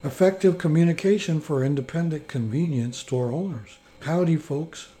Effective communication for independent convenience store owners. Howdy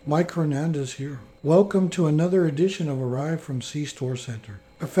folks, Mike Hernandez here. Welcome to another edition of Arrive from C-Store Center.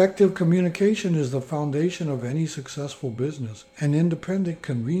 Effective communication is the foundation of any successful business, and independent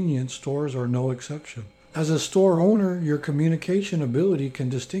convenience stores are no exception. As a store owner, your communication ability can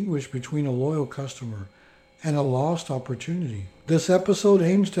distinguish between a loyal customer and a lost opportunity. This episode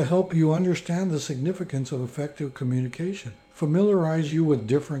aims to help you understand the significance of effective communication, familiarize you with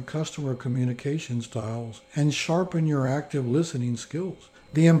different customer communication styles, and sharpen your active listening skills.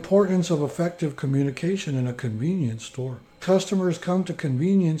 The importance of effective communication in a convenience store. Customers come to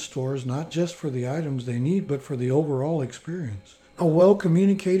convenience stores not just for the items they need, but for the overall experience. A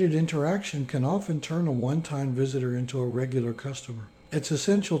well-communicated interaction can often turn a one-time visitor into a regular customer. It's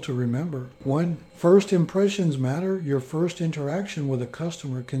essential to remember, 1. First impressions matter. Your first interaction with a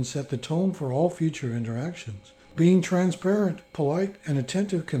customer can set the tone for all future interactions. Being transparent, polite, and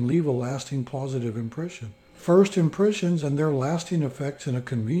attentive can leave a lasting positive impression. First impressions and their lasting effects in a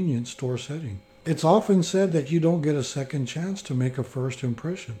convenience store setting. It's often said that you don't get a second chance to make a first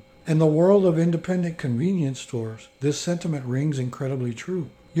impression. In the world of independent convenience stores, this sentiment rings incredibly true.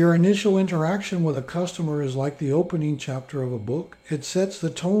 Your initial interaction with a customer is like the opening chapter of a book. It sets the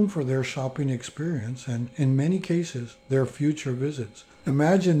tone for their shopping experience and, in many cases, their future visits.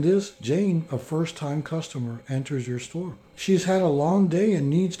 Imagine this: Jane, a first-time customer, enters your store. She's had a long day and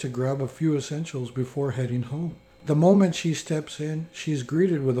needs to grab a few essentials before heading home. The moment she steps in, she's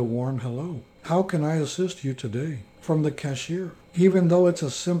greeted with a warm hello. "How can I assist you today?" from the cashier. Even though it's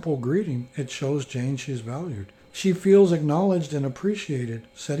a simple greeting, it shows Jane she's valued. She feels acknowledged and appreciated,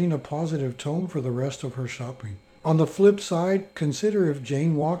 setting a positive tone for the rest of her shopping. On the flip side, consider if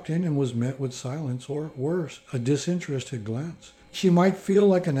Jane walked in and was met with silence or, worse, a disinterested glance. She might feel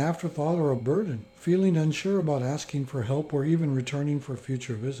like an afterthought or a burden, feeling unsure about asking for help or even returning for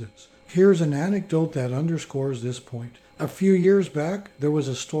future visits. Here's an anecdote that underscores this point. A few years back, there was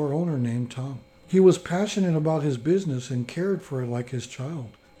a store owner named Tom. He was passionate about his business and cared for it like his child.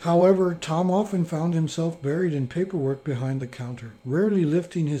 However, Tom often found himself buried in paperwork behind the counter, rarely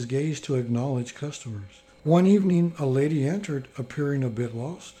lifting his gaze to acknowledge customers. One evening, a lady entered, appearing a bit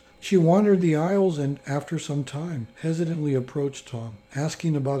lost. She wandered the aisles and, after some time, hesitantly approached Tom,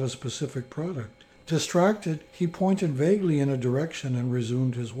 asking about a specific product. Distracted, he pointed vaguely in a direction and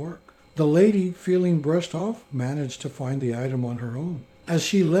resumed his work. The lady, feeling brushed off, managed to find the item on her own. As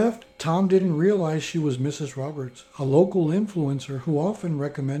she left, Tom didn't realize she was Mrs. Roberts, a local influencer who often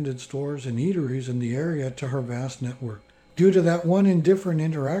recommended stores and eateries in the area to her vast network. Due to that one indifferent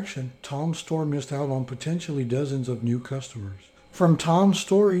interaction, Tom's store missed out on potentially dozens of new customers. From Tom's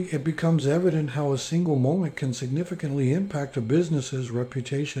story, it becomes evident how a single moment can significantly impact a business's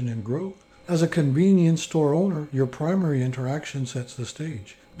reputation and growth. As a convenience store owner, your primary interaction sets the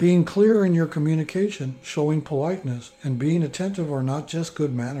stage. Being clear in your communication, showing politeness, and being attentive are not just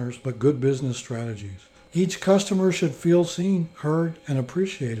good manners, but good business strategies. Each customer should feel seen, heard, and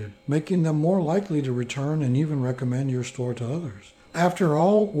appreciated, making them more likely to return and even recommend your store to others. After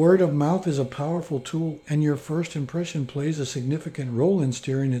all, word of mouth is a powerful tool, and your first impression plays a significant role in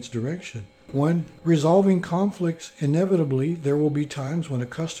steering its direction. 1. Resolving conflicts. Inevitably, there will be times when a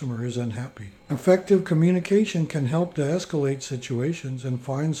customer is unhappy. Effective communication can help to escalate situations and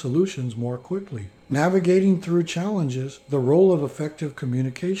find solutions more quickly. Navigating through challenges. The role of effective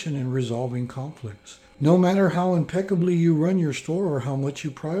communication in resolving conflicts. No matter how impeccably you run your store or how much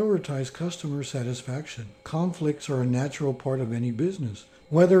you prioritize customer satisfaction, conflicts are a natural part of any business.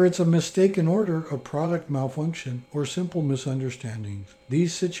 Whether it's a mistaken order, a product malfunction, or simple misunderstandings,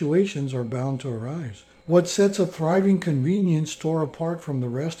 these situations are bound to arise. What sets a thriving convenience store apart from the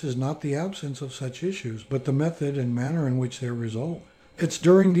rest is not the absence of such issues, but the method and manner in which they're resolved. It's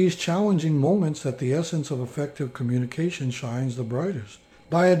during these challenging moments that the essence of effective communication shines the brightest.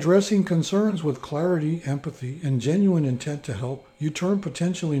 By addressing concerns with clarity, empathy, and genuine intent to help, you turn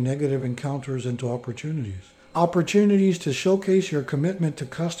potentially negative encounters into opportunities. Opportunities to showcase your commitment to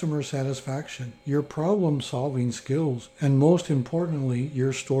customer satisfaction, your problem-solving skills, and most importantly,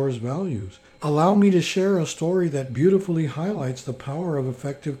 your store's values. Allow me to share a story that beautifully highlights the power of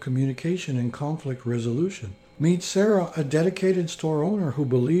effective communication in conflict resolution. Meet Sarah, a dedicated store owner who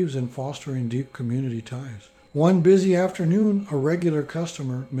believes in fostering deep community ties. One busy afternoon, a regular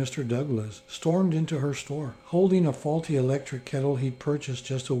customer, Mr. Douglas, stormed into her store, holding a faulty electric kettle he'd purchased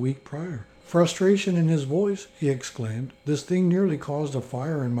just a week prior. Frustration in his voice, he exclaimed, "This thing nearly caused a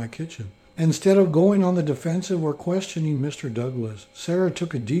fire in my kitchen." Instead of going on the defensive or questioning Mr. Douglas, Sarah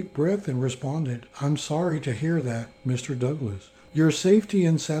took a deep breath and responded, "I'm sorry to hear that, Mr. Douglas. Your safety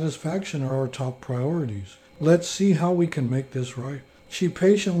and satisfaction are our top priorities. Let's see how we can make this right." She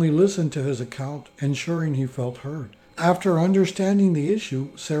patiently listened to his account, ensuring he felt heard. After understanding the issue,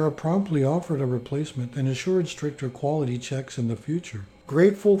 Sarah promptly offered a replacement and assured stricter quality checks in the future.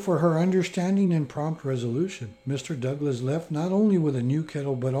 Grateful for her understanding and prompt resolution, Mr. Douglas left not only with a new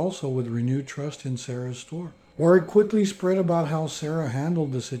kettle but also with renewed trust in Sarah's store. Word quickly spread about how Sarah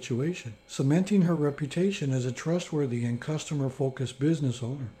handled the situation, cementing her reputation as a trustworthy and customer-focused business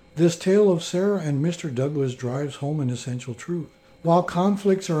owner. This tale of Sarah and Mr. Douglas drives home an essential truth. While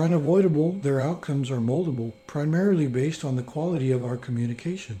conflicts are unavoidable, their outcomes are moldable, primarily based on the quality of our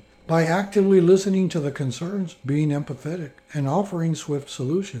communication. By actively listening to the concerns, being empathetic, and offering swift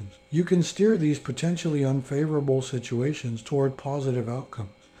solutions, you can steer these potentially unfavorable situations toward positive outcomes.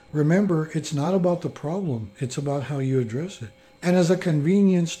 Remember, it's not about the problem, it's about how you address it. And as a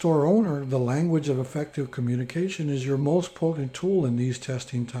convenience store owner, the language of effective communication is your most potent tool in these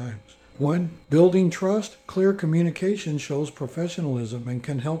testing times. 1. Building trust. Clear communication shows professionalism and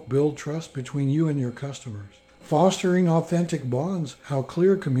can help build trust between you and your customers. Fostering authentic bonds. How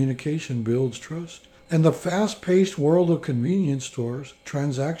clear communication builds trust. In the fast-paced world of convenience stores,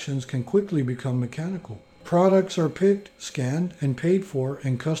 transactions can quickly become mechanical. Products are picked, scanned, and paid for,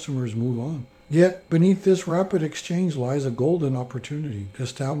 and customers move on. Yet, beneath this rapid exchange lies a golden opportunity,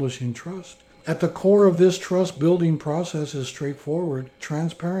 establishing trust. At the core of this trust-building process is straightforward,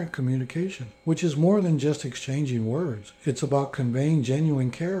 transparent communication, which is more than just exchanging words. It's about conveying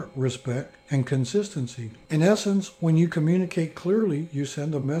genuine care, respect, and consistency. In essence, when you communicate clearly, you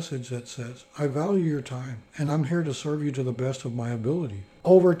send a message that says, "I value your time, and I'm here to serve you to the best of my ability."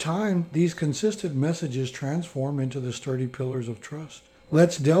 Over time, these consistent messages transform into the sturdy pillars of trust.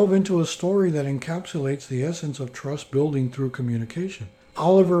 Let's delve into a story that encapsulates the essence of trust building through communication.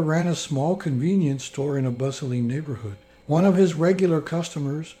 Oliver ran a small convenience store in a bustling neighborhood. One of his regular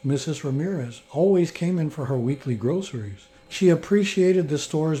customers, Mrs. Ramirez, always came in for her weekly groceries. She appreciated the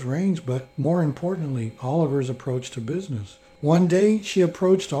store's range, but more importantly, Oliver's approach to business. One day, she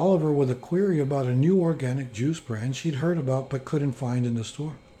approached Oliver with a query about a new organic juice brand she'd heard about but couldn't find in the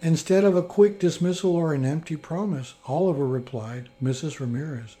store. Instead of a quick dismissal or an empty promise, Oliver replied, "Mrs.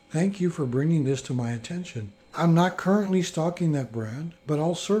 Ramirez, thank you for bringing this to my attention. I'm not currently stocking that brand, but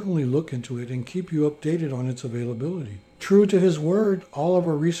I'll certainly look into it and keep you updated on its availability." True to his word,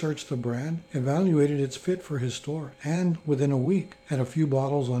 Oliver researched the brand, evaluated its fit for his store, and within a week had a few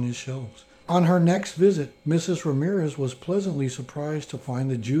bottles on his shelves. On her next visit, Mrs. Ramirez was pleasantly surprised to find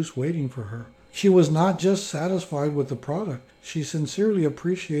the juice waiting for her. She was not just satisfied with the product, she sincerely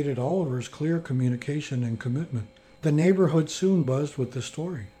appreciated Oliver's clear communication and commitment. The neighborhood soon buzzed with the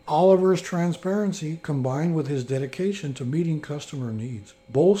story. Oliver's transparency, combined with his dedication to meeting customer needs,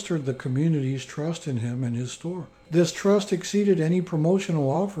 bolstered the community's trust in him and his store. This trust exceeded any promotional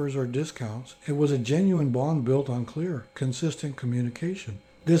offers or discounts. It was a genuine bond built on clear, consistent communication.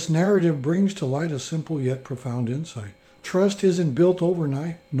 This narrative brings to light a simple yet profound insight. Trust isn't built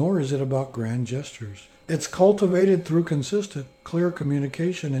overnight, nor is it about grand gestures. It's cultivated through consistent, clear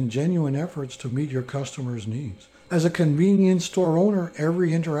communication and genuine efforts to meet your customers' needs. As a convenience store owner,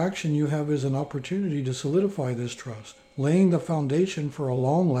 every interaction you have is an opportunity to solidify this trust, laying the foundation for a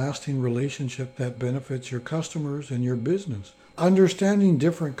long-lasting relationship that benefits your customers and your business. Understanding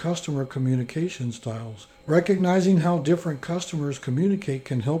different customer communication styles, recognizing how different customers communicate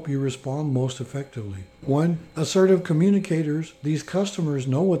can help you respond most effectively. 1. Assertive communicators. These customers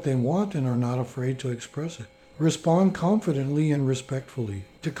know what they want and are not afraid to express it. Respond confidently and respectfully.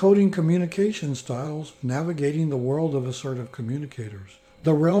 Decoding communication styles, navigating the world of assertive communicators.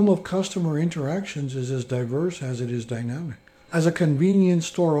 The realm of customer interactions is as diverse as it is dynamic. As a convenience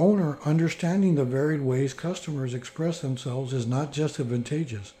store owner, understanding the varied ways customers express themselves is not just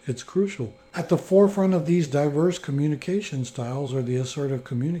advantageous, it's crucial. At the forefront of these diverse communication styles are the assertive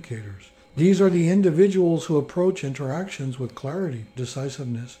communicators. These are the individuals who approach interactions with clarity,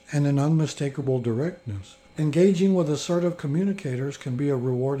 decisiveness, and an unmistakable directness. Engaging with assertive communicators can be a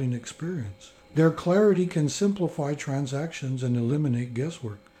rewarding experience. Their clarity can simplify transactions and eliminate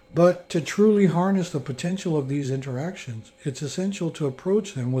guesswork. But to truly harness the potential of these interactions, it's essential to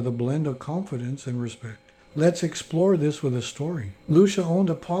approach them with a blend of confidence and respect. Let's explore this with a story. Lucia owned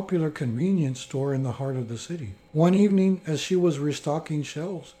a popular convenience store in the heart of the city. One evening, as she was restocking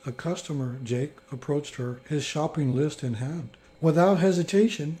shelves, a customer, Jake, approached her, his shopping list in hand. Without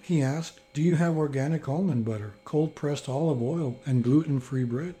hesitation, he asked, "Do you have organic almond butter, cold-pressed olive oil, and gluten-free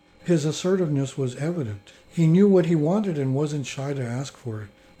bread?" His assertiveness was evident. He knew what he wanted and wasn't shy to ask for it.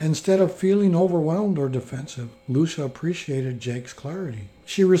 Instead of feeling overwhelmed or defensive, Lucia appreciated Jake's clarity.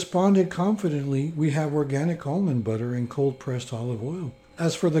 She responded confidently, "We have organic almond butter and cold-pressed olive oil."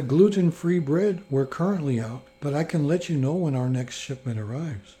 As for the gluten-free bread, we're currently out, but I can let you know when our next shipment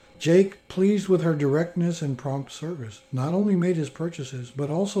arrives. Jake, pleased with her directness and prompt service, not only made his purchases, but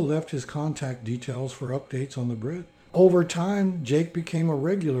also left his contact details for updates on the bread. Over time, Jake became a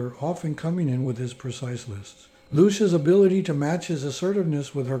regular, often coming in with his precise lists. Lucia's ability to match his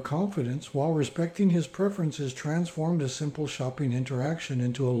assertiveness with her confidence while respecting his preferences transformed a simple shopping interaction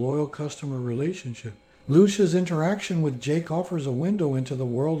into a loyal customer relationship. Lucia's interaction with Jake offers a window into the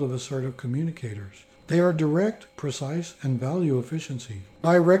world of assertive communicators. They are direct, precise, and value efficiency.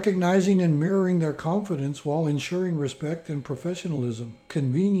 By recognizing and mirroring their confidence while ensuring respect and professionalism,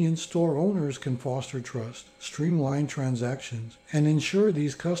 convenience store owners can foster trust, streamline transactions, and ensure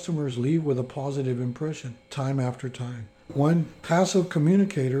these customers leave with a positive impression time after time. 1. Passive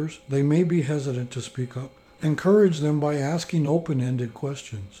communicators, they may be hesitant to speak up. Encourage them by asking open-ended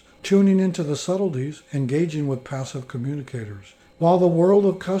questions. Tuning into the subtleties, engaging with passive communicators. While the world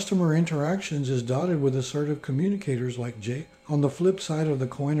of customer interactions is dotted with assertive communicators like Jake, on the flip side of the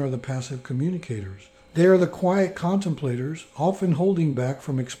coin are the passive communicators. They are the quiet contemplators, often holding back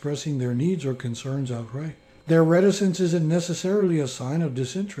from expressing their needs or concerns outright. Their reticence isn't necessarily a sign of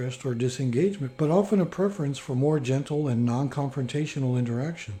disinterest or disengagement, but often a preference for more gentle and non-confrontational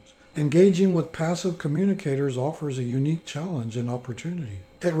interactions. Engaging with passive communicators offers a unique challenge and opportunity.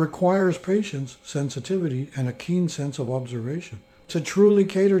 It requires patience, sensitivity, and a keen sense of observation. To truly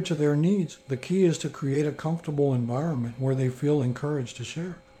cater to their needs, the key is to create a comfortable environment where they feel encouraged to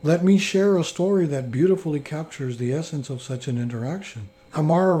share. Let me share a story that beautifully captures the essence of such an interaction.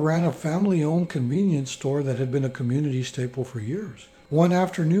 Amara ran a family-owned convenience store that had been a community staple for years. One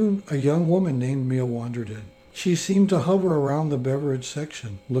afternoon, a young woman named Mia wandered in. She seemed to hover around the beverage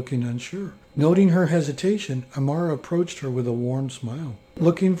section, looking unsure. Noting her hesitation, Amara approached her with a warm smile.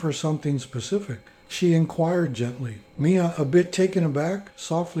 Looking for something specific, she inquired gently. Mia, a bit taken aback,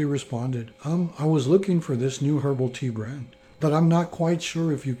 softly responded, I was looking for this new herbal tea brand, but I'm not quite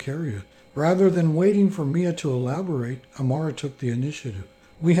sure if you carry it. Rather than waiting for Mia to elaborate, Amara took the initiative.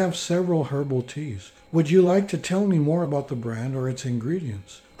 We have several herbal teas. Would you like to tell me more about the brand or its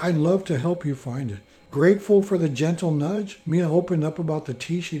ingredients? I'd love to help you find it. Grateful for the gentle nudge, Mia opened up about the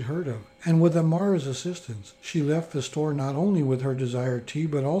tea she'd heard of, and with Amara's assistance, she left the store not only with her desired tea,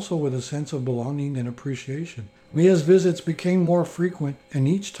 but also with a sense of belonging and appreciation. Mia's visits became more frequent, and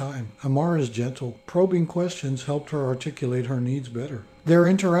each time, Amara's gentle, probing questions helped her articulate her needs better. Their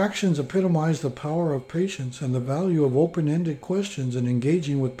interactions epitomized the power of patience and the value of open-ended questions in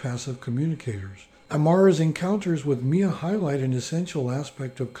engaging with passive communicators. Amara's encounters with Mia highlight an essential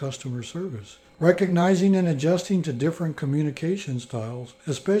aspect of customer service. Recognizing and adjusting to different communication styles,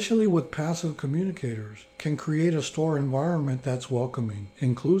 especially with passive communicators, can create a store environment that's welcoming,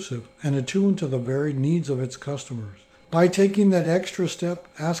 inclusive, and attuned to the varied needs of its customers. By taking that extra step,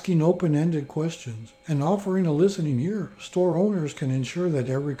 asking open-ended questions, and offering a listening ear, store owners can ensure that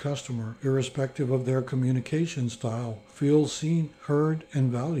every customer, irrespective of their communication style, feels seen, heard,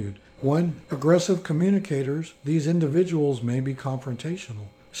 and valued. 1. Aggressive communicators, these individuals may be confrontational.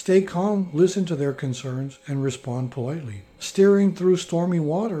 Stay calm, listen to their concerns, and respond politely. Steering through stormy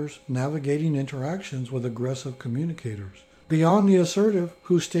waters, navigating interactions with aggressive communicators. Beyond the assertive,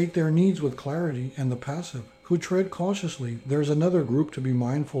 who state their needs with clarity, and the passive, who tread cautiously, there's another group to be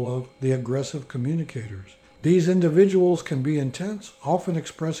mindful of, the aggressive communicators. These individuals can be intense, often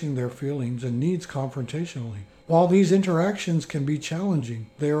expressing their feelings and needs confrontationally. While these interactions can be challenging,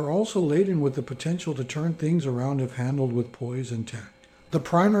 they are also laden with the potential to turn things around if handled with poise and tact. The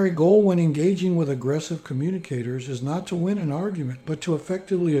primary goal when engaging with aggressive communicators is not to win an argument, but to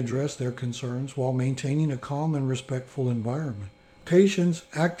effectively address their concerns while maintaining a calm and respectful environment. Patience,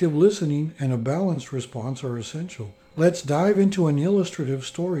 active listening, and a balanced response are essential. Let's dive into an illustrative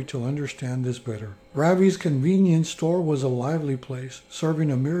story to understand this better. Ravi's convenience store was a lively place, serving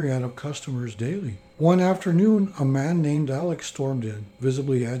a myriad of customers daily. One afternoon, a man named Alex stormed in,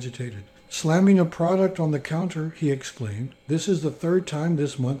 visibly agitated. Slamming a product on the counter, he exclaimed, "This is the third time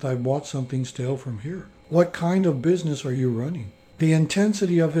this month I've bought something stale from here. What kind of business are you running?" The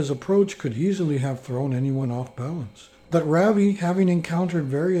intensity of his approach could easily have thrown anyone off balance. But Ravi, having encountered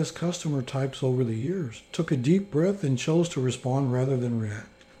various customer types over the years, took a deep breath and chose to respond rather than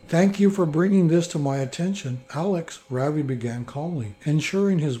react. "Thank you for bringing this to my attention, Alex," Ravi began calmly,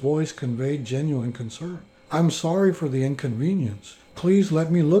 ensuring his voice conveyed genuine concern. "I'm sorry for the inconvenience. Please let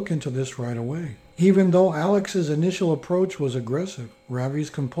me look into this right away." Even though Alex's initial approach was aggressive, Ravi's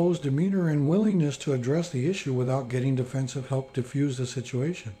composed demeanor and willingness to address the issue without getting defensive helped diffuse the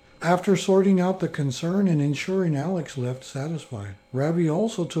situation. After sorting out the concern and ensuring Alex left satisfied, Ravi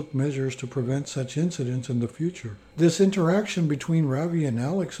also took measures to prevent such incidents in the future. This interaction between Ravi and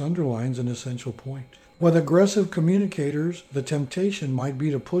Alex underlines an essential point. With aggressive communicators, the temptation might be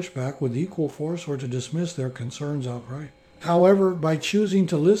to push back with equal force or to dismiss their concerns outright. However, by choosing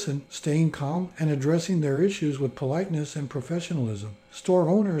to listen, staying calm, and addressing their issues with politeness and professionalism, store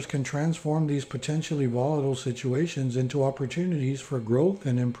owners can transform these potentially volatile situations into opportunities for growth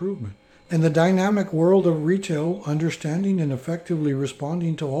and improvement. In the dynamic world of retail, understanding and effectively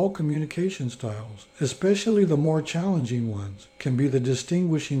responding to all communication styles, especially the more challenging ones, can be the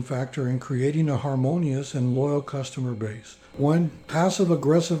distinguishing factor in creating a harmonious and loyal customer base. When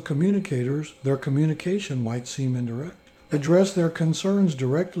passive-aggressive communicators, their communication might seem indirect. Address their concerns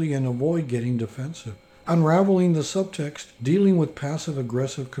directly and avoid getting defensive. Unraveling the subtext, dealing with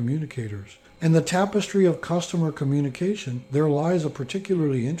passive-aggressive communicators. In the tapestry of customer communication, there lies a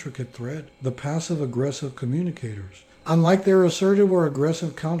particularly intricate thread, the passive-aggressive communicators. Unlike their assertive or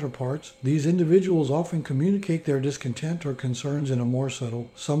aggressive counterparts, these individuals often communicate their discontent or concerns in a more subtle,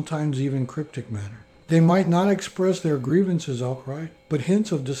 sometimes even cryptic manner. They might not express their grievances outright, but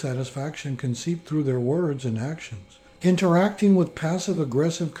hints of dissatisfaction can seep through their words and actions. Interacting with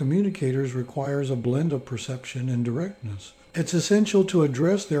passive-aggressive communicators requires a blend of perception and directness. It's essential to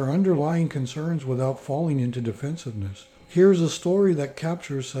address their underlying concerns without falling into defensiveness. Here's a story that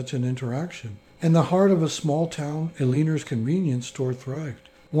captures such an interaction. In the heart of a small town, Eleanor's convenience store thrived.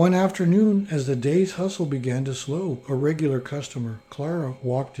 One afternoon, as the day's hustle began to slow, a regular customer, Clara,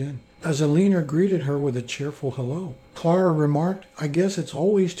 walked in. As Eleanor greeted her with a cheerful hello, Clara remarked, "I guess it's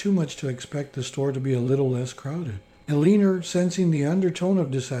always too much to expect the store to be a little less crowded." Eleanor, sensing the undertone of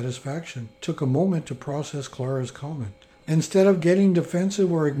dissatisfaction, took a moment to process Clara's comment. Instead of getting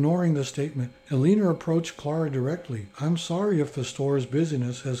defensive or ignoring the statement, Eleanor approached Clara directly. "I'm sorry if the store's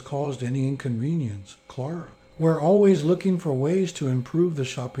busyness has caused any inconvenience, Clara. We're always looking for ways to improve the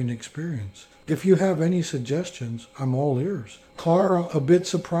shopping experience. If you have any suggestions, I'm all ears." Clara, a bit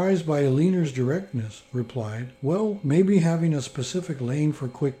surprised by Eleanor's directness, replied, "Well, maybe having a specific lane for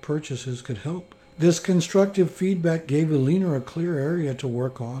quick purchases could help." This constructive feedback gave Eleanor a clear area to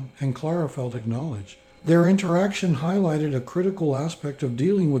work on, and Clara felt acknowledged. Their interaction highlighted a critical aspect of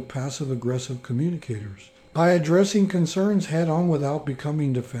dealing with passive-aggressive communicators. By addressing concerns head-on without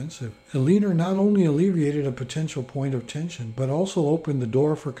becoming defensive, Eleanor not only alleviated a potential point of tension, but also opened the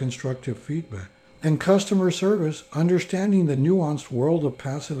door for constructive feedback. In customer service, understanding the nuanced world of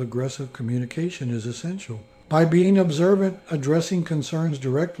passive-aggressive communication is essential. By being observant, addressing concerns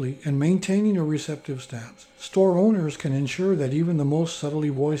directly, and maintaining a receptive stance, store owners can ensure that even the most subtly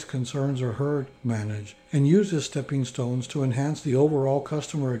voiced concerns are heard, managed, and used as stepping stones to enhance the overall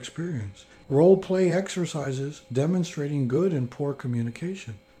customer experience. Role-play exercises demonstrating good and poor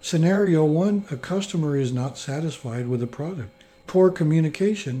communication. Scenario 1, a customer is not satisfied with a product. Poor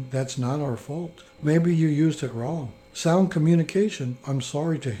communication, "That's not our fault. Maybe you used it wrong." Sound communication, "I'm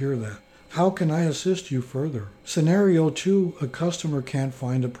sorry to hear that. How can I assist you further?" Scenario 2, a customer can't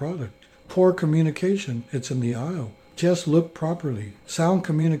find a product. Poor communication, "It's in the aisle. Just look properly." Sound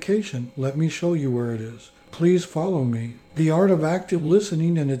communication, "Let me show you where it is. Please follow me." The art of active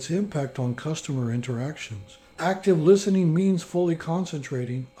listening and its impact on customer interactions. Active listening means fully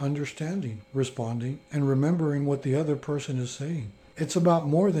concentrating, understanding, responding, and remembering what the other person is saying. It's about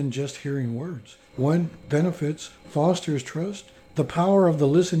more than just hearing words. 1. Benefits, fosters trust. The power of the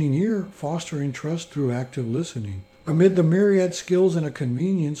listening ear, fostering trust through active listening. Amid the myriad skills in a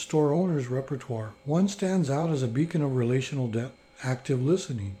convenience store owner's repertoire, one stands out as a beacon of relational depth, active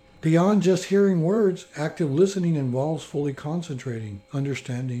listening. Beyond just hearing words, active listening involves fully concentrating,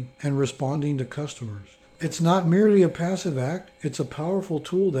 understanding, and responding to customers. It's not merely a passive act, it's a powerful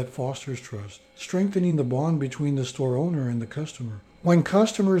tool that fosters trust, strengthening the bond between the store owner and the customer. When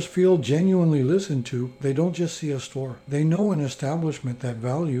customers feel genuinely listened to, they don't just see a store. They know an establishment that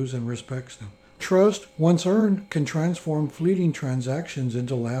values and respects them. Trust, once earned, can transform fleeting transactions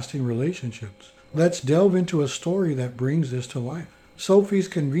into lasting relationships. Let's delve into a story that brings this to life. Sophie's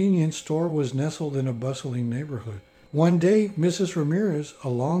convenience store was nestled in a bustling neighborhood. One day, Mrs. Ramirez, a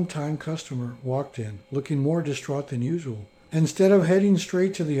longtime customer, walked in, looking more distraught than usual. Instead of heading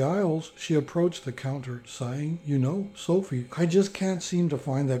straight to the aisles, she approached the counter, sighing, "You know, Sophie, I just can't seem to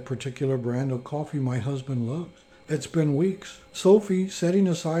find that particular brand of coffee my husband loves. It's been weeks." Sophie, setting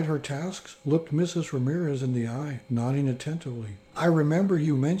aside her tasks, looked Mrs. Ramirez in the eye, nodding attentively. "I remember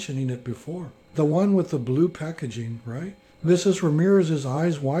you mentioning it before. The one with the blue packaging, right? Mrs. Ramirez's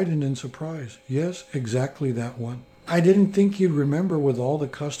eyes widened in surprise. Yes, exactly that one. I didn't think you'd remember with all the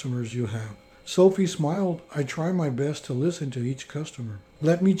customers you have. Sophie smiled. I try my best to listen to each customer.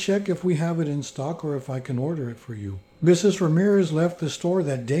 Let me check if we have it in stock or if I can order it for you. Mrs. Ramirez left the store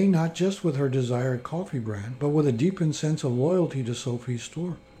that day not just with her desired coffee brand, but with a deepened sense of loyalty to Sophie's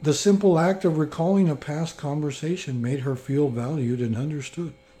store. The simple act of recalling a past conversation made her feel valued and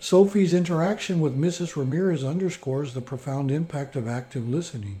understood. Sophie's interaction with Mrs. Ramirez underscores the profound impact of active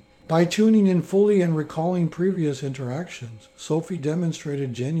listening. By tuning in fully and recalling previous interactions, Sophie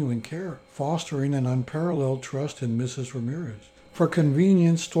demonstrated genuine care, fostering an unparalleled trust in Mrs. Ramirez. For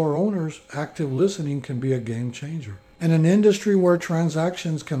convenience store owners, active listening can be a game changer. In an industry where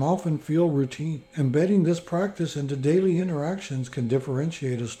transactions can often feel routine, embedding this practice into daily interactions can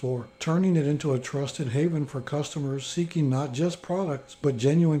differentiate a store, turning it into a trusted haven for customers seeking not just products, but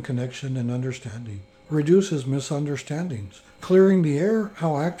genuine connection and understanding. Reduces misunderstandings. Clearing the air,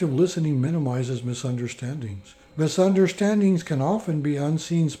 how active listening minimizes misunderstandings. Misunderstandings can often be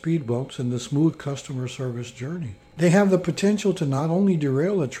unseen speed bumps in the smooth customer service journey. They have the potential to not only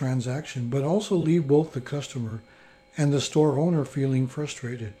derail a transaction, but also leave both the customer and the store owner feeling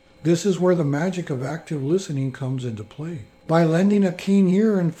frustrated. This is where the magic of active listening comes into play. By lending a keen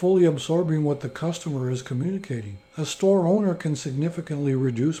ear and fully absorbing what the customer is communicating, a store owner can significantly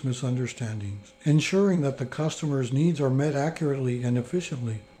reduce misunderstandings, ensuring that the customer's needs are met accurately and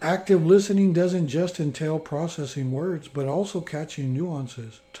efficiently. Active listening doesn't just entail processing words, but also catching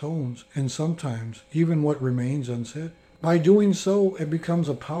nuances, tones, and sometimes even what remains unsaid. By doing so, it becomes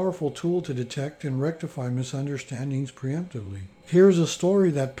a powerful tool to detect and rectify misunderstandings preemptively. Here's a story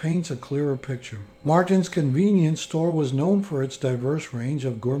that paints a clearer picture. Martin's convenience store was known for its diverse range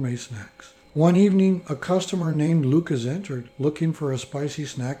of gourmet snacks. One evening, a customer named Lucas entered, looking for a spicy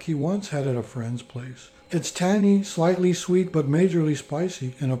snack he once had at a friend's place. It's tangy, slightly sweet, but majorly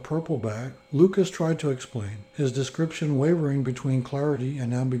spicy in a purple bag, Lucas tried to explain, his description wavering between clarity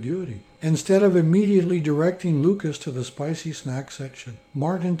and ambiguity. Instead of immediately directing Lucas to the spicy snack section,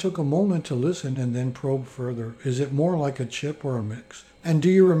 Martin took a moment to listen and then probed further. Is it more like a chip or a mix? And do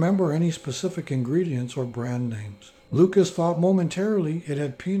you remember any specific ingredients or brand names? Lucas thought momentarily. It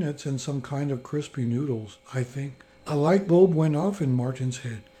had peanuts and some kind of crispy noodles, I think. A light bulb went off in Martin's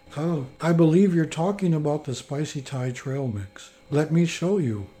head. Oh, I believe you're talking about the spicy Thai trail mix. Let me show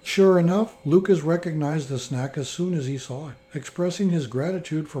you. Sure enough, Lucas recognized the snack as soon as he saw it, expressing his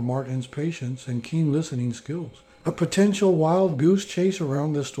gratitude for Martin's patience and keen listening skills. A potential wild goose chase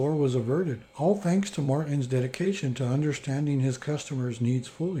around the store was averted, all thanks to Martin's dedication to understanding his customers' needs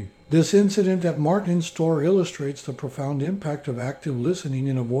fully. This incident at Martin's store illustrates the profound impact of active listening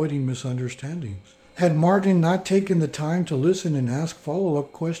in avoiding misunderstandings. Had Martin not taken the time to listen and ask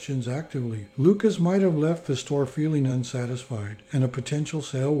follow-up questions actively, Lucas might have left the store feeling unsatisfied, and a potential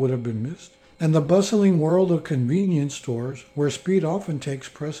sale would have been missed. In the bustling world of convenience stores, where speed often takes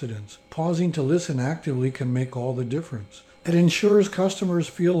precedence, pausing to listen actively can make all the difference. It ensures customers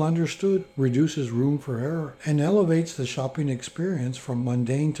feel understood, reduces room for error, and elevates the shopping experience from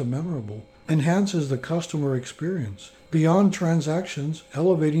mundane to memorable. Enhances the customer experience. Beyond transactions,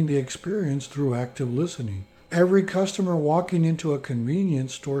 elevating the experience through active listening. Every customer walking into a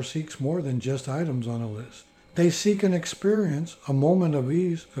convenience store seeks more than just items on a list. They seek an experience, a moment of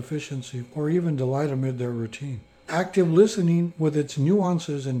ease, efficiency, or even delight amid their routine. Active listening, with its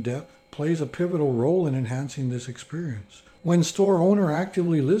nuances and depth, plays a pivotal role in enhancing this experience. When store owner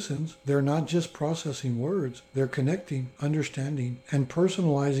actively listens, they're not just processing words, they're connecting, understanding, and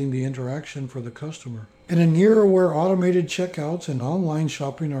personalizing the interaction for the customer. In an era where automated checkouts and online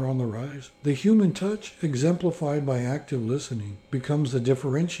shopping are on the rise, the human touch, exemplified by active listening, becomes the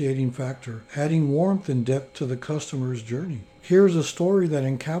differentiating factor, adding warmth and depth to the customer's journey. Here's a story that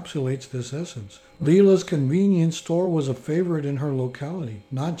encapsulates this essence. Leela's convenience store was a favorite in her locality,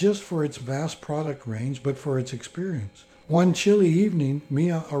 not just for its vast product range, but for its experience. One chilly evening,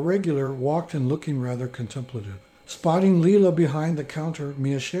 Mia, a regular, walked in looking rather contemplative. Spotting Leela behind the counter,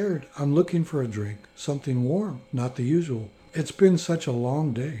 Mia shared, I'm looking for a drink, something warm, not the usual. It's been such a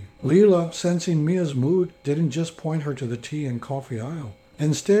long day. Leela, sensing Mia's mood, didn't just point her to the tea and coffee aisle.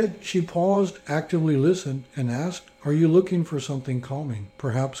 Instead, she paused, actively listened, and asked, are you looking for something calming,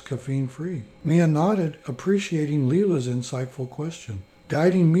 perhaps caffeine-free? Mia nodded, appreciating Leela's insightful question.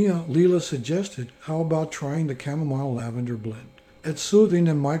 Guiding Mia, Leela suggested, how about trying the chamomile lavender blend? It's soothing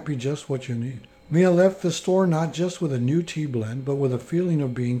and might be just what you need. Mia left the store not just with a new tea blend, but with a feeling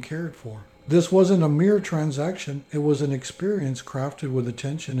of being cared for. This wasn't a mere transaction, it was an experience crafted with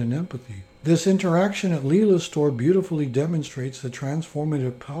attention and empathy. This interaction at Leela's store beautifully demonstrates the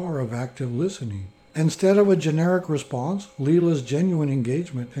transformative power of active listening. Instead of a generic response, Leela's genuine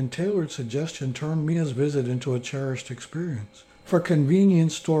engagement and tailored suggestion turned Mia's visit into a cherished experience. For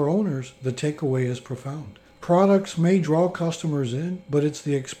convenience store owners, the takeaway is profound. Products may draw customers in, but it's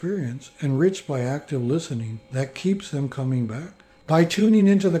the experience, enriched by active listening, that keeps them coming back. By tuning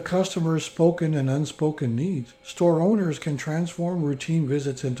into the customer's spoken and unspoken needs, store owners can transform routine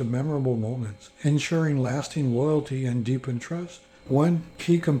visits into memorable moments, ensuring lasting loyalty and deepened trust. One,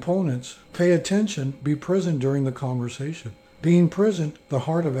 key components: pay attention, be present during the conversation. Being present, the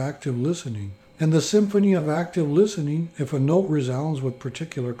heart of active listening. In the symphony of active listening, if a note resounds with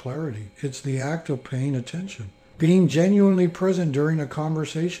particular clarity, it's the act of paying attention. Being genuinely present during a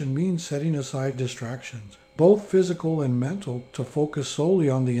conversation means setting aside distractions, both physical and mental, to focus solely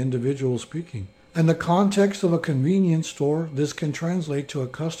on the individual speaking. In the context of a convenience store, this can translate to a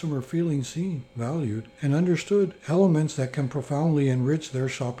customer feeling seen, valued, and understood, elements that can profoundly enrich their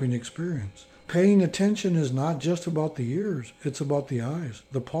shopping experience. Paying attention is not just about the ears, it's about the eyes,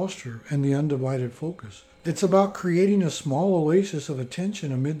 the posture, and the undivided focus. It's about creating a small oasis of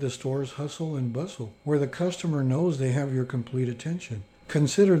attention amid the store's hustle and bustle, where the customer knows they have your complete attention.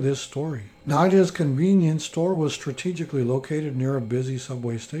 Consider this story. Nadia's convenience store was strategically located near a busy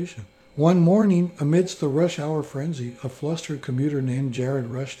subway station. One morning, amidst the rush hour frenzy, a flustered commuter named Jared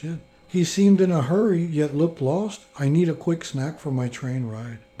rushed in. He seemed in a hurry, yet looked lost. "I need a quick snack for my train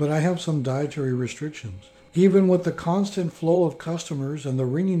ride, but I have some dietary restrictions." Even with the constant flow of customers and the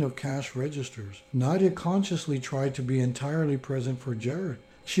ringing of cash registers, Nadia consciously tried to be entirely present for Jared.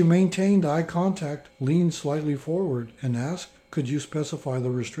 She maintained eye contact, leaned slightly forward, and asked, "Could you specify the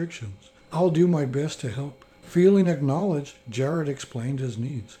restrictions?" "I'll do my best to help." Feeling acknowledged, Jared explained his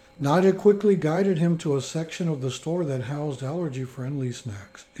needs. Nadia quickly guided him to a section of the store that housed allergy-friendly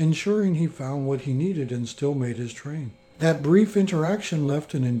snacks, ensuring he found what he needed and still made his train. That brief interaction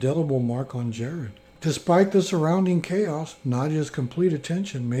left an indelible mark on Jared. Despite the surrounding chaos, Nadia's complete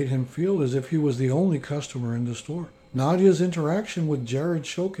attention made him feel as if he was the only customer in the store. Nadia's interaction with Jared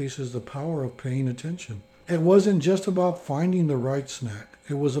showcases the power of paying attention. It wasn't just about finding the right snack.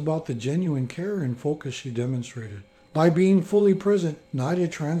 It was about the genuine care and focus she demonstrated. By being fully present, Nadia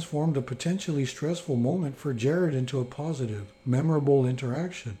transformed a potentially stressful moment for Jared into a positive, memorable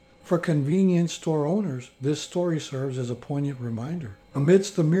interaction. For convenience store owners, this story serves as a poignant reminder.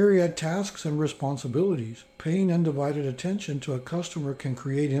 Amidst the myriad tasks and responsibilities, paying undivided attention to a customer can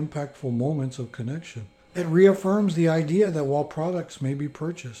create impactful moments of connection. It reaffirms the idea that while products may be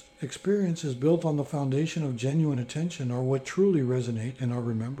purchased, experiences built on the foundation of genuine attention are what truly resonate and are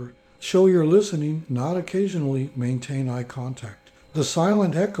remembered. Show you're listening, not occasionally maintain eye contact. The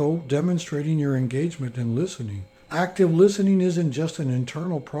silent echo demonstrating your engagement in listening. Active listening isn't just an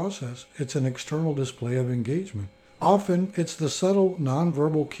internal process, it's an external display of engagement. Often, it's the subtle,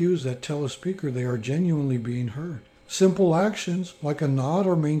 nonverbal cues that tell a speaker they are genuinely being heard. Simple actions, like a nod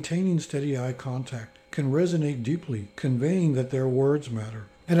or maintaining steady eye contact, can resonate deeply, conveying that their words matter.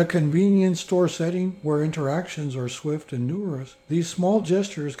 In a convenience store setting where interactions are swift and numerous, these small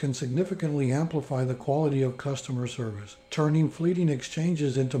gestures can significantly amplify the quality of customer service, turning fleeting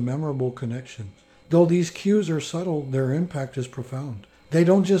exchanges into memorable connections. Though these cues are subtle, their impact is profound. They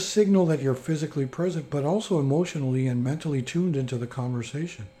don't just signal that you're physically present, but also emotionally and mentally tuned into the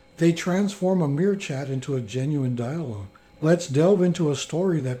conversation. They transform a mere chat into a genuine dialogue. Let's delve into a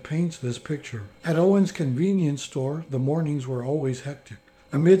story that paints this picture. At Owen's convenience store, the mornings were always hectic.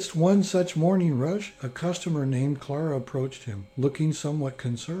 Amidst one such morning rush, a customer named Clara approached him, looking somewhat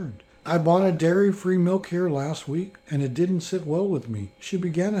concerned. "I bought a dairy-free milk here last week, and it didn't sit well with me." She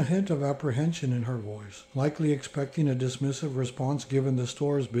began, a hint of apprehension in her voice, likely expecting a dismissive response given the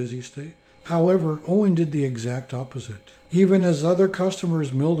store's busy state. However, Owen did the exact opposite. Even as other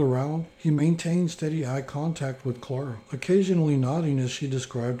customers milled around, he maintained steady eye contact with Clara, occasionally nodding as she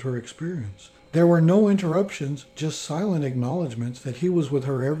described her experience. There were no interruptions, just silent acknowledgments that he was with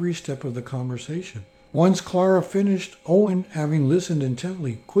her every step of the conversation. Once Clara finished, Owen, having listened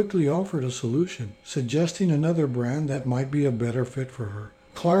intently, quickly offered a solution, suggesting another brand that might be a better fit for her.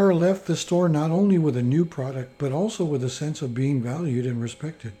 Clara left the store not only with a new product, but also with a sense of being valued and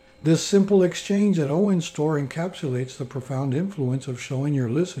respected. This simple exchange at Owen's store encapsulates the profound influence of showing you're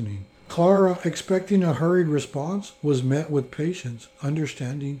listening. Clara, expecting a hurried response, was met with patience,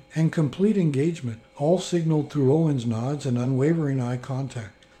 understanding, and complete engagement, all signaled through Owen's nods and unwavering eye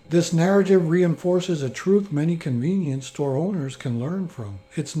contact. This narrative reinforces a truth many convenience store owners can learn from.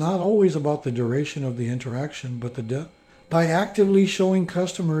 It's not always about the duration of the interaction, but the depth. By actively showing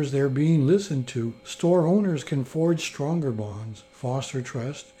customers they're being listened to, store owners can forge stronger bonds, foster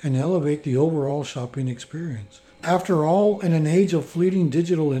trust, and elevate the overall shopping experience. After all, in an age of fleeting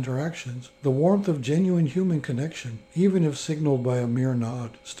digital interactions, the warmth of genuine human connection, even if signaled by a mere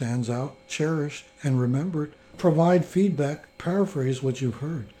nod, stands out, cherished, and remembered. Provide feedback, paraphrase what you've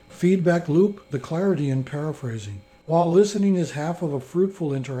heard. Feedback loop, the clarity in paraphrasing. While listening is half of a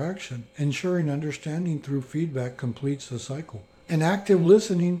fruitful interaction, ensuring understanding through feedback completes the cycle. In active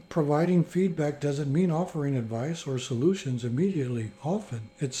listening, providing feedback doesn't mean offering advice or solutions immediately. Often,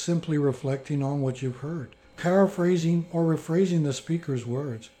 it's simply reflecting on what you've heard. Paraphrasing or rephrasing the speaker's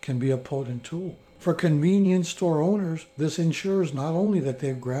words can be a potent tool. For convenience store owners, this ensures not only that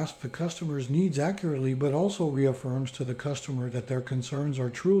they've grasped the customer's needs accurately, but also reaffirms to the customer that their concerns are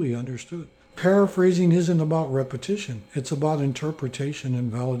truly understood. Paraphrasing isn't about repetition, it's about interpretation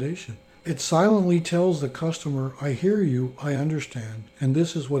and validation. It silently tells the customer, I hear you, I understand, and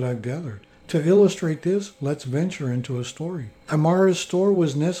this is what I've gathered. To illustrate this, let's venture into a story. Amara's store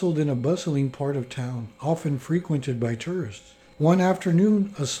was nestled in a bustling part of town, often frequented by tourists. One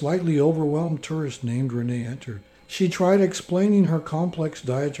afternoon, a slightly overwhelmed tourist named Renee entered. She tried explaining her complex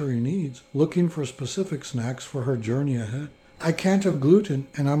dietary needs, looking for specific snacks for her journey ahead. I can't have gluten,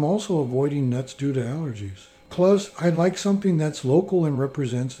 and I'm also avoiding nuts due to allergies. Plus, I'd like something that's local and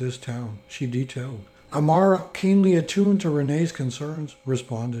represents this town, she detailed. Amara, keenly attuned to Renee's concerns,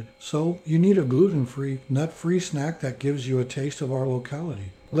 responded, So, you need a gluten-free, nut-free snack that gives you a taste of our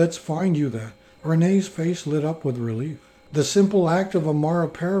locality. Let's find you that. Renee's face lit up with relief. The simple act of Amara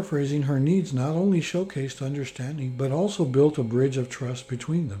paraphrasing her needs not only showcased understanding, but also built a bridge of trust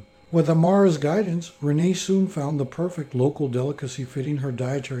between them. With Amara's guidance, Renee soon found the perfect local delicacy fitting her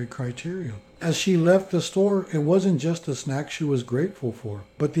dietary criteria. As she left the store, it wasn't just the snack she was grateful for,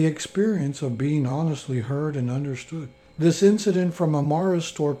 but the experience of being honestly heard and understood. This incident from Amara's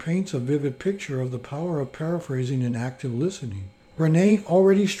store paints a vivid picture of the power of paraphrasing and active listening. Renee,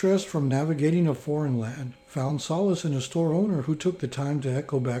 already stressed from navigating a foreign land, found solace in a store owner who took the time to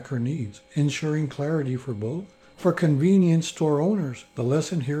echo back her needs, ensuring clarity for both. For convenience store owners, the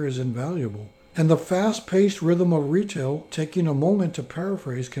lesson here is invaluable. And the fast-paced rhythm of retail, taking a moment to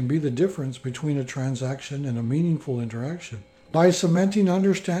paraphrase can be the difference between a transaction and a meaningful interaction. By cementing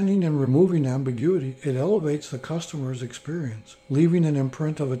understanding and removing ambiguity, it elevates the customer's experience, leaving an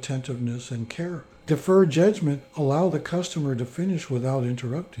imprint of attentiveness and care. Defer judgment, allow the customer to finish without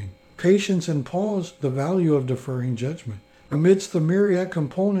interrupting. Patience and pause, the value of deferring judgment. Amidst the myriad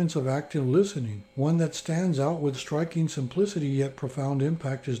components of active listening, one that stands out with striking simplicity yet profound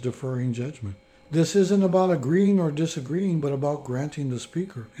impact is deferring judgment. This isn't about agreeing or disagreeing, but about granting the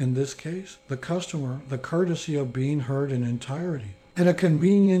speaker, in this case, the customer, the courtesy of being heard in entirety. In a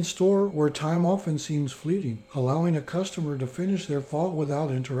convenience store where time often seems fleeting, allowing a customer to finish their thought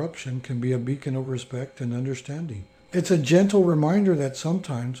without interruption can be a beacon of respect and understanding. It's a gentle reminder that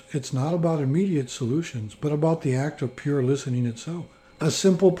sometimes it's not about immediate solutions, but about the act of pure listening itself. A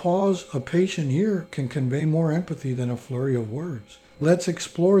simple pause, a patient ear, can convey more empathy than a flurry of words. Let's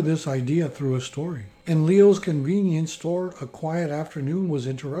explore this idea through a story. In Leo's convenience store, a quiet afternoon was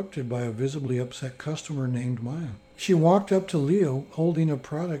interrupted by a visibly upset customer named Maya. She walked up to Leo, holding a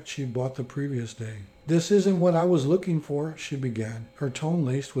product she'd bought the previous day. This isn't what I was looking for, she began, her tone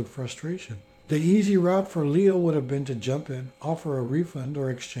laced with frustration. The easy route for Leo would have been to jump in, offer a refund or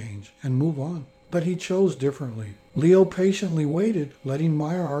exchange, and move on. But he chose differently. Leo patiently waited, letting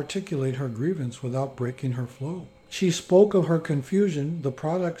Maya articulate her grievance without breaking her flow. She spoke of her confusion, the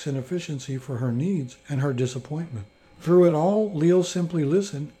product's inefficiency for her needs, and her disappointment. Through it all, Leo simply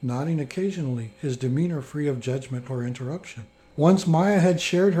listened, nodding occasionally, his demeanor free of judgment or interruption. Once Maya had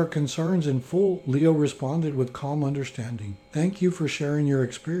shared her concerns in full, Leo responded with calm understanding. Thank you for sharing your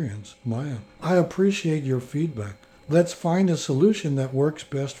experience, Maya. I appreciate your feedback. Let's find a solution that works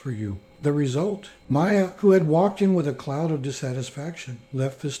best for you. The result? Maya, who had walked in with a cloud of dissatisfaction,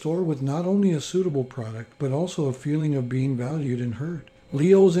 left the store with not only a suitable product, but also a feeling of being valued and heard.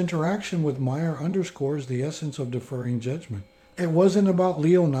 Leo's interaction with Maya underscores the essence of deferring judgment. It wasn't about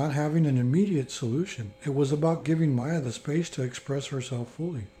Leo not having an immediate solution. It was about giving Maya the space to express herself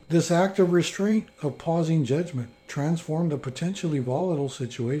fully. This act of restraint, of pausing judgment, transformed a potentially volatile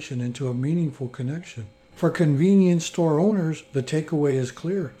situation into a meaningful connection. For convenience store owners, the takeaway is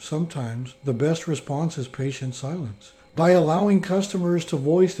clear. Sometimes, the best response is patient silence. By allowing customers to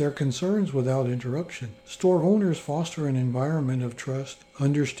voice their concerns without interruption, store owners foster an environment of trust,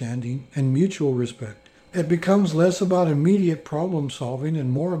 understanding, and mutual respect. It becomes less about immediate problem solving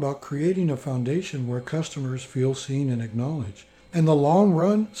and more about creating a foundation where customers feel seen and acknowledged. In the long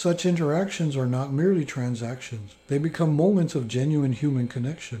run, such interactions are not merely transactions. They become moments of genuine human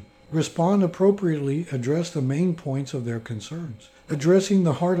connection. Respond appropriately, address the main points of their concerns, addressing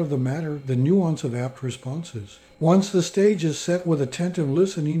the heart of the matter, the nuance of apt responses. Once the stage is set with attentive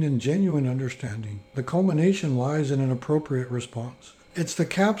listening and genuine understanding, the culmination lies in an appropriate response. It's the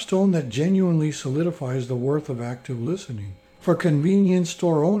capstone that genuinely solidifies the worth of active listening. For convenience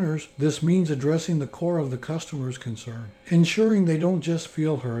store owners, this means addressing the core of the customer's concern, ensuring they don't just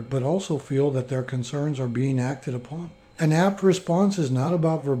feel heard, but also feel that their concerns are being acted upon. An apt response is not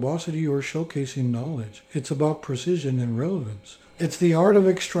about verbosity or showcasing knowledge. It's about precision and relevance. It's the art of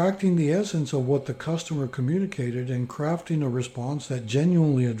extracting the essence of what the customer communicated and crafting a response that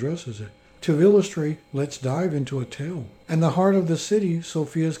genuinely addresses it. To illustrate, let's dive into a tale. In the heart of the city,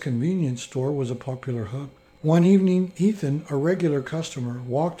 Sophia's convenience store was a popular hub. One evening, Ethan, a regular customer,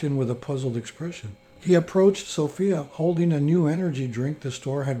 walked in with a puzzled expression. He approached Sophia, holding a new energy drink the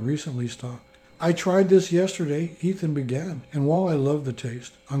store had recently stocked. "I tried this yesterday," Ethan began, "and while I love the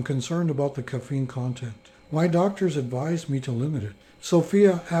taste, I'm concerned about the caffeine content. My doctors advised me to limit it."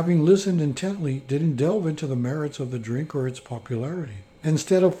 Sophia, having listened intently, didn't delve into the merits of the drink or its popularity.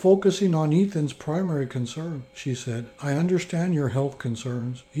 Instead of focusing on Ethan's primary concern, she said, "I understand your health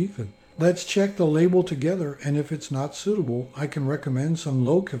concerns, Ethan. Let's check the label together, and if it's not suitable, I can recommend some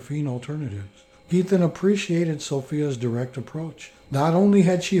low caffeine alternatives." Ethan appreciated Sophia's direct approach. Not only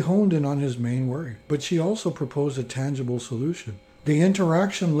had she honed in on his main worry, but she also proposed a tangible solution. The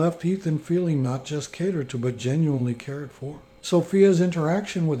interaction left Ethan feeling not just catered to, but genuinely cared for. Sophia's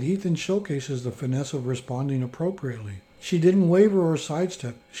interaction with Ethan showcases the finesse of responding appropriately. She didn't waver or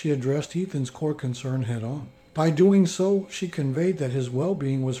sidestep. She addressed Ethan's core concern head on. By doing so, she conveyed that his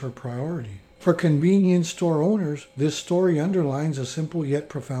well-being was her priority. For convenience store owners, this story underlines a simple yet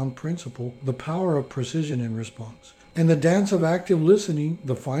profound principle: the power of precision in response. In the dance of active listening,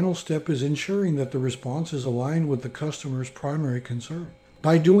 the final step is ensuring that the response is aligned with the customer's primary concern.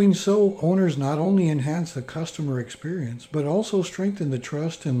 By doing so, owners not only enhance the customer experience, but also strengthen the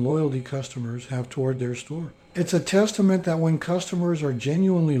trust and loyalty customers have toward their store. It's a testament that when customers are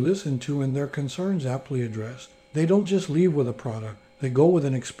genuinely listened to and their concerns aptly addressed, they don't just leave with a product, they go with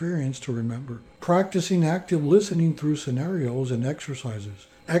an experience to remember. Practicing active listening through scenarios and exercises.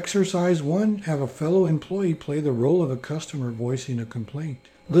 Exercise 1, have a fellow employee play the role of a customer voicing a complaint.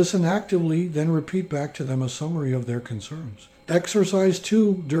 Listen actively, then repeat back to them a summary of their concerns. Exercise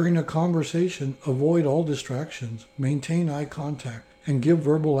 2, during a conversation, avoid all distractions, maintain eye contact, and give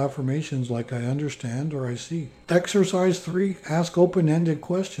verbal affirmations like "I understand" or "I see." Exercise 3, ask open-ended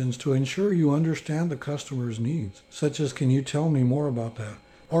questions to ensure you understand the customer's needs, such as "Can you tell me more about that?"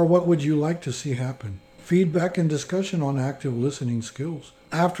 or "What would you like to see happen?" Feedback and discussion on active listening skills.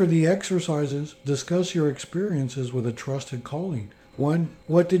 After the exercises, discuss your experiences with a trusted colleague. 1.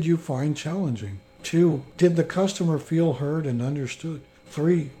 What did you find challenging? 2. Did the customer feel heard and understood?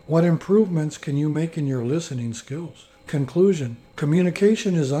 3. What improvements can you make in your listening skills? Conclusion: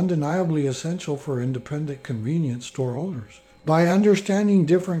 communication is undeniably essential for independent convenience store owners. By understanding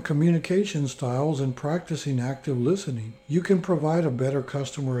different communication styles and practicing active listening, you can provide a better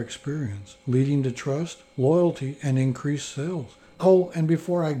customer experience, leading to trust, loyalty, and increased sales. Oh, and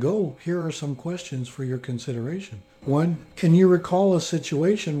before I go, here are some questions for your consideration. 1. Can you recall a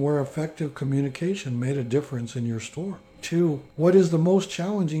situation where effective communication made a difference in your store? 2. What is the most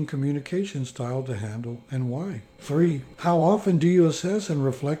challenging communication style to handle and why? 3. How often do you assess and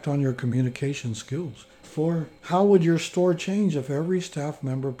reflect on your communication skills? 4. How would your store change if every staff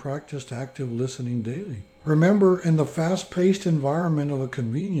member practiced active listening daily? Remember, in the fast-paced environment of a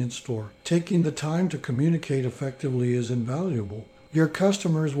convenience store, taking the time to communicate effectively is invaluable. Your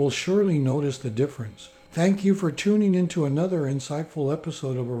customers will surely notice the difference. Thank you for tuning into another insightful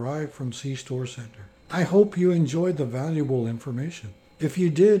episode of Arrive from C-Store Center. I hope you enjoyed the valuable information. If you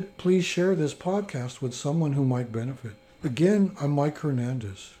did, please share this podcast with someone who might benefit. Again, I'm Mike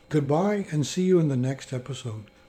Hernandez. Goodbye and see you in the next episode.